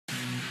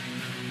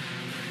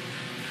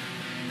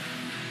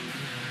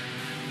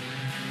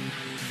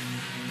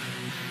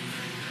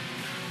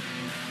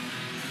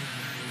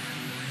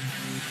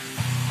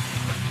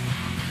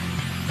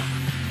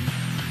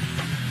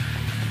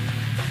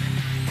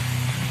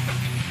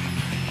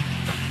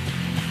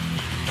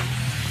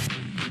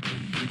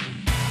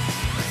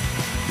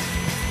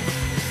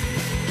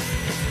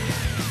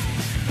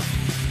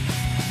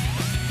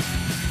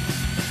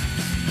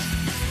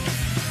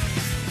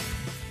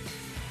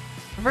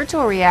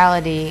Virtual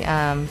reality,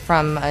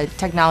 from a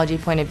technology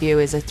point of view,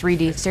 is a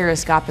 3D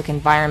stereoscopic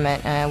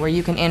environment where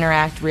you can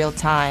interact real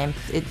time.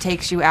 It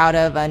takes you out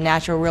of a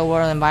natural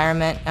real-world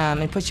environment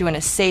and puts you in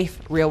a safe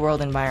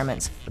real-world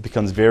environment. It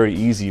becomes very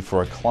easy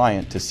for a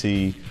client to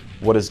see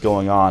what is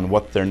going on,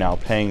 what they're now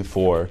paying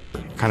for.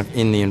 Kind of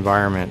in the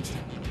environment,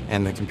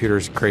 and the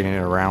computer's creating it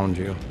around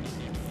you.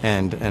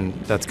 And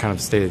that's kind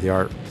of state of the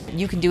art.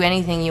 You can do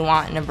anything you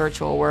want in a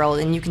virtual world,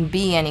 and you can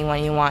be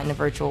anyone you want in a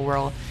virtual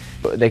world.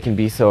 They can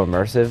be so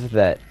immersive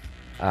that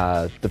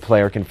the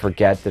player can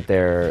forget that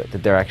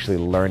they're actually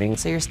learning.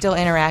 So you're still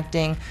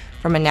interacting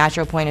from a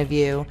natural point of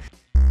view.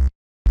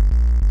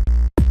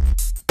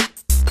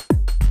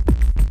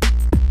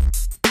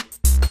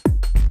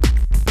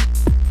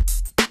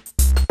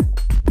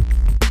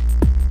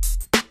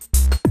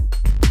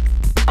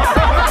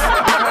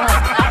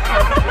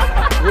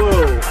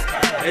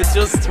 It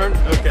just turned,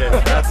 okay,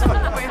 that's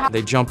cool.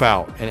 They jump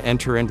out and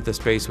enter into the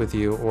space with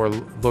you or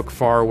look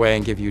far away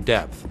and give you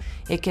depth.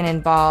 It can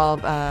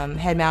involve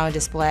head-mounted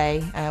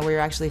display where you're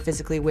actually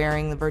physically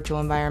wearing the virtual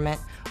environment,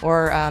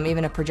 or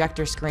even a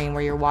projector screen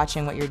where you're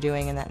watching what you're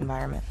doing in that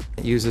environment.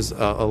 It uses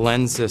a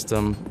lens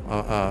system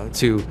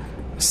to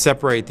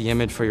separate the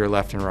image for your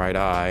left and right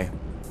eye.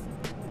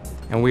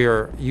 And we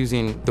are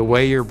using the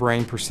way your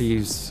brain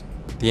perceives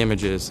the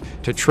images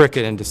to trick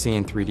it into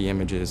seeing 3D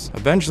images.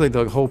 Eventually,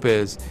 the hope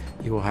is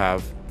you will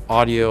have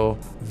audio,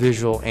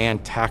 visual,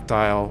 and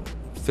tactile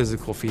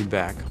physical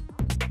feedback.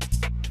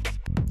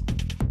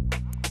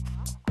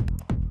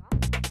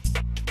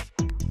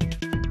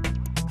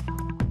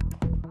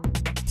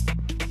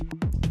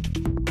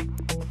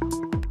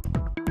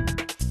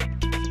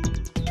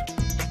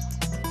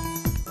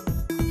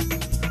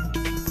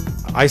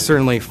 I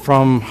certainly,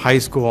 from high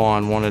school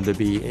on, wanted to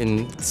be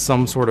in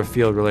some sort of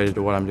field related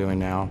to what I'm doing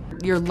now.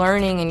 You're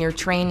learning and you're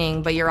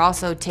training, but you're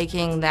also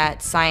taking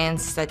that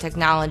science, that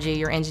technology,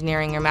 your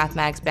engineering, your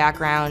mathematics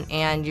background,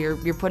 and you're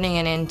putting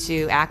it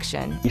into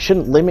action. You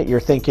shouldn't limit your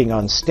thinking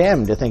on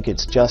STEM to think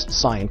it's just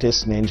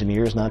scientists and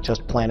engineers, not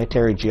just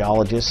planetary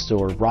geologists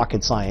or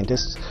rocket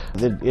scientists.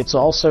 It's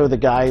also the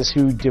guys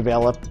who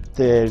develop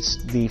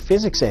the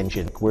physics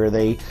engine, where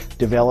they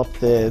develop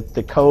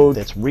the code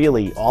that's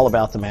really all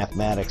about the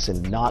mathematics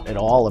and not at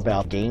all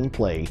about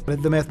gameplay.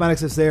 The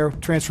mathematics is there,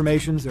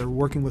 transformations, they're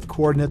working with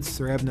coordinates,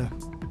 they're having to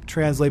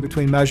translate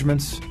between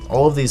measurements.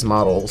 All of these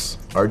models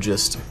are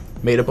just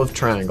made up of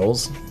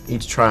triangles,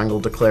 each triangle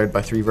declared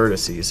by 3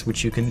 vertices,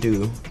 which you can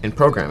do in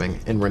programming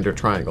and render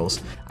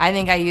triangles. I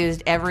think I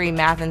used every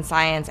math and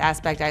science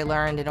aspect I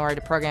learned in order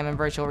to program in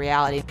virtual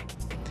reality.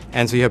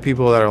 And so you have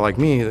people that are like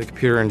me, the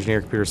computer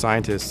engineer, computer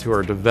scientists, who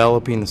are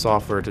developing the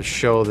software to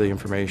show the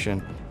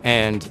information.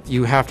 And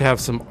you have to have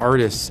some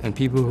artists and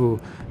people who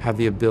have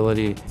the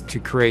ability to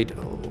create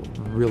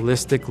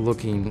realistic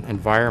looking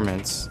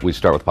environments. We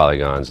start with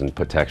polygons and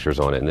put textures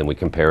on it, and then we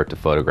compare it to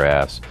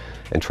photographs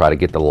and try to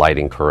get the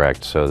lighting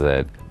correct so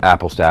that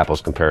apples to apples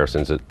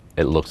comparisons,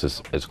 it looks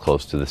as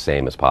close to the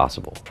same as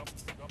possible.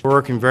 We're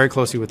working very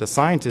closely with the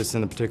scientists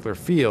in the particular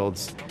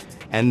fields,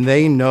 and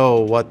they know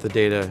what the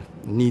data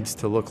needs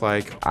to look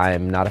like.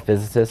 I'm not a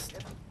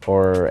physicist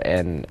or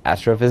an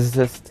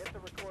astrophysicist,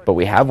 but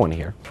we have one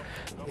here.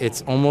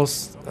 It's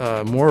almost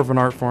more of an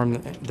art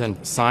form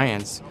than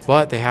science,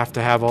 but they have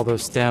to have all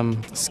those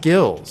STEM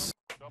skills.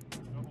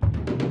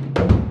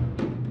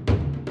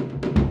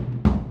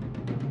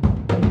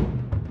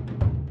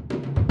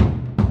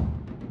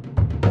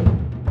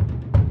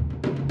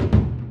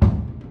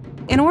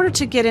 In order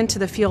to get into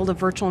the field of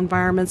virtual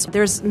environments,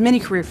 there's many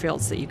career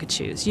fields that you could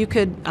choose. You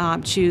could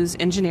choose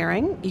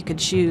engineering. You could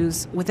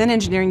choose, within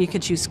engineering, you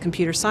could choose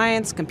computer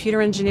science,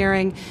 computer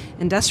engineering,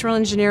 industrial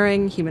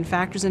engineering, human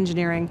factors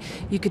engineering.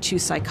 You could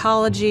choose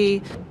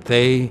psychology.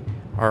 They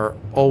are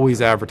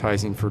always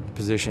advertising for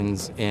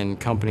positions in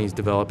companies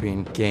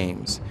developing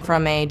games.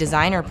 From a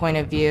designer point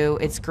of view,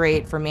 it's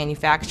great for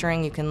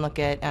manufacturing. You can look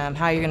at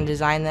how you're going to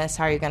design this,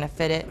 how you're going to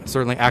fit it.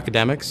 Certainly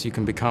academics, you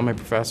can become a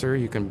professor,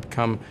 you can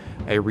become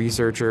a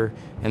researcher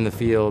in the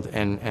field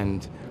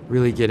and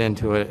really get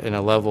into it in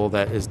a level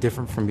that is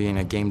different from being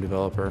a game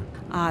developer.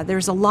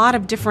 There's a lot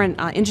of different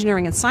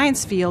engineering and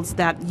science fields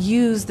that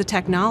use the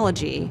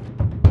technology.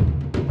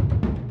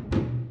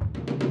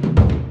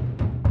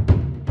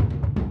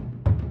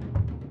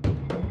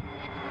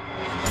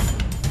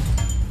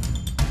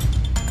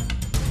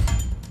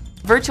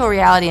 Virtual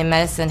reality in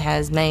medicine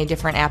has many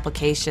different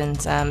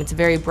applications. It's a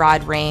very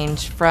broad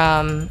range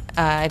from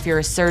if you're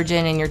a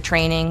surgeon and you're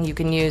training, you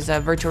can use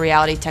virtual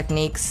reality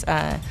techniques.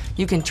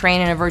 You can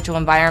train in a virtual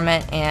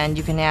environment and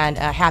you can add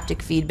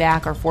haptic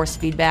feedback or force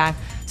feedback,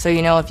 so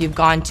you know if you've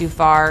gone too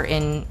far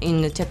in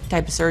the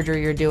type of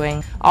surgery you're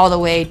doing, all the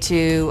way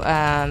to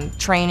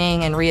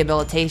training and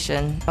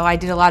rehabilitation. So I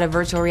did a lot of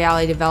virtual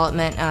reality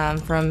development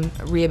from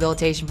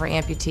rehabilitation for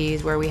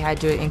amputees, where we had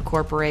to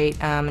incorporate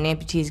an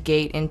amputee's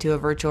gait into a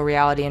virtual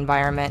reality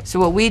environment. So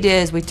what we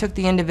did is we took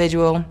the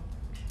individual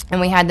and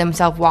we had them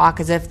self-walk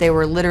as if they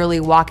were literally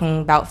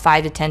walking about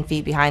 5 to 10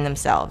 feet behind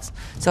themselves.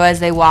 So as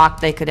they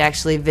walked, they could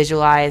actually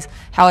visualize,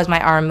 how is my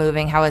arm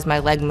moving, how is my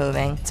leg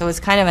moving? So it's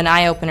kind of an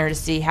eye-opener to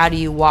see how do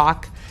you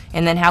walk,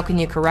 and then how can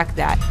you correct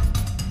that?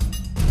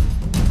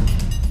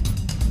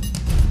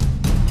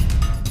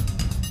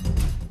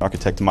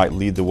 Architect might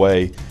lead the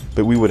way,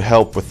 but we would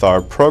help with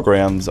our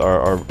programs,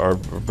 our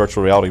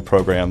virtual reality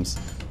programs,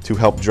 to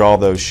help draw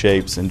those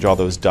shapes and draw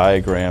those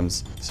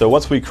diagrams. So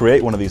once we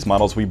create one of these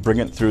models, we bring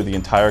it through the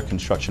entire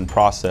construction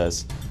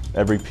process.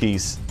 Every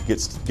piece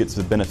gets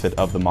the benefit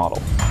of the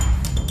model.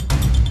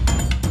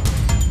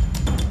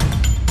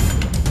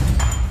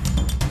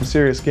 In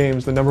serious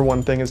games, the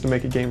 #1 thing is to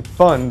make a game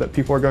fun that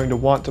people are going to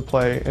want to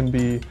play and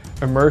be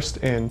immersed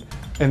in,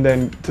 and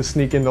then to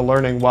sneak into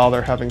learning while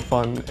they're having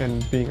fun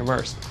and being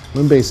immersed.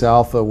 Moonbase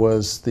Alpha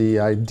was the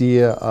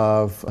idea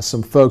of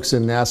some folks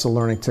in NASA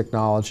Learning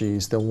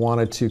Technologies that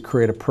wanted to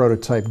create a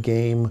prototype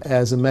game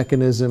as a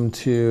mechanism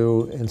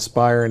to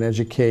inspire and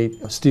educate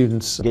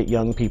students. Get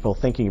young people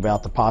thinking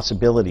about the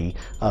possibility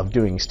of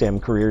doing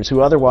STEM careers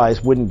who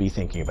otherwise wouldn't be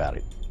thinking about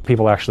it.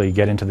 People actually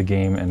get into the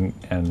game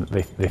and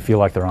they feel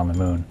like they're on the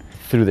moon.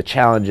 Through the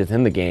challenges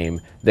in the game,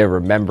 they're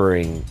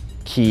remembering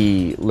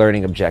key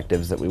learning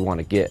objectives that we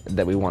want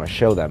to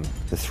show them.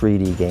 The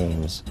 3D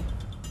games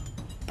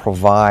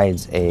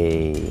provides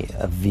a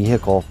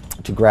vehicle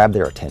to grab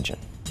their attention.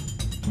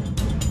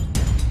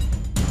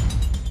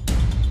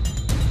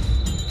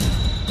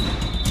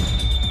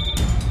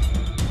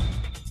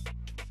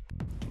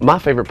 My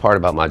favorite part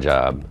about my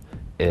job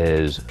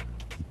is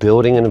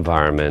building an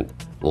environment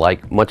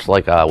much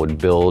like I would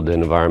build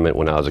an environment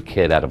when I was a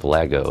kid out of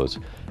Legos,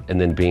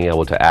 and then being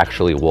able to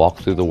actually walk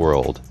through the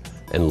world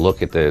and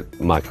look at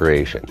my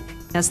creation.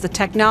 As the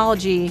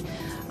technology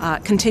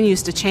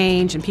continues to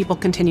change and people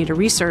continue to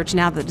research,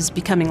 now that it's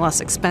becoming less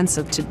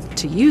expensive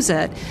to use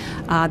it,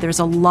 there's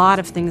a lot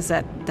of things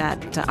that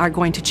are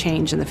going to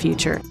change in the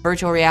future.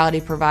 Virtual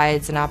reality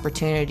provides an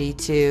opportunity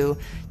to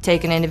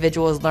take an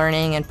individual's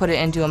learning and put it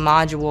into a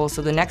module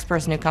so the next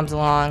person who comes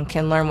along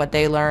can learn what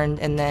they learned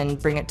and then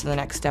bring it to the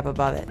next step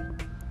above it.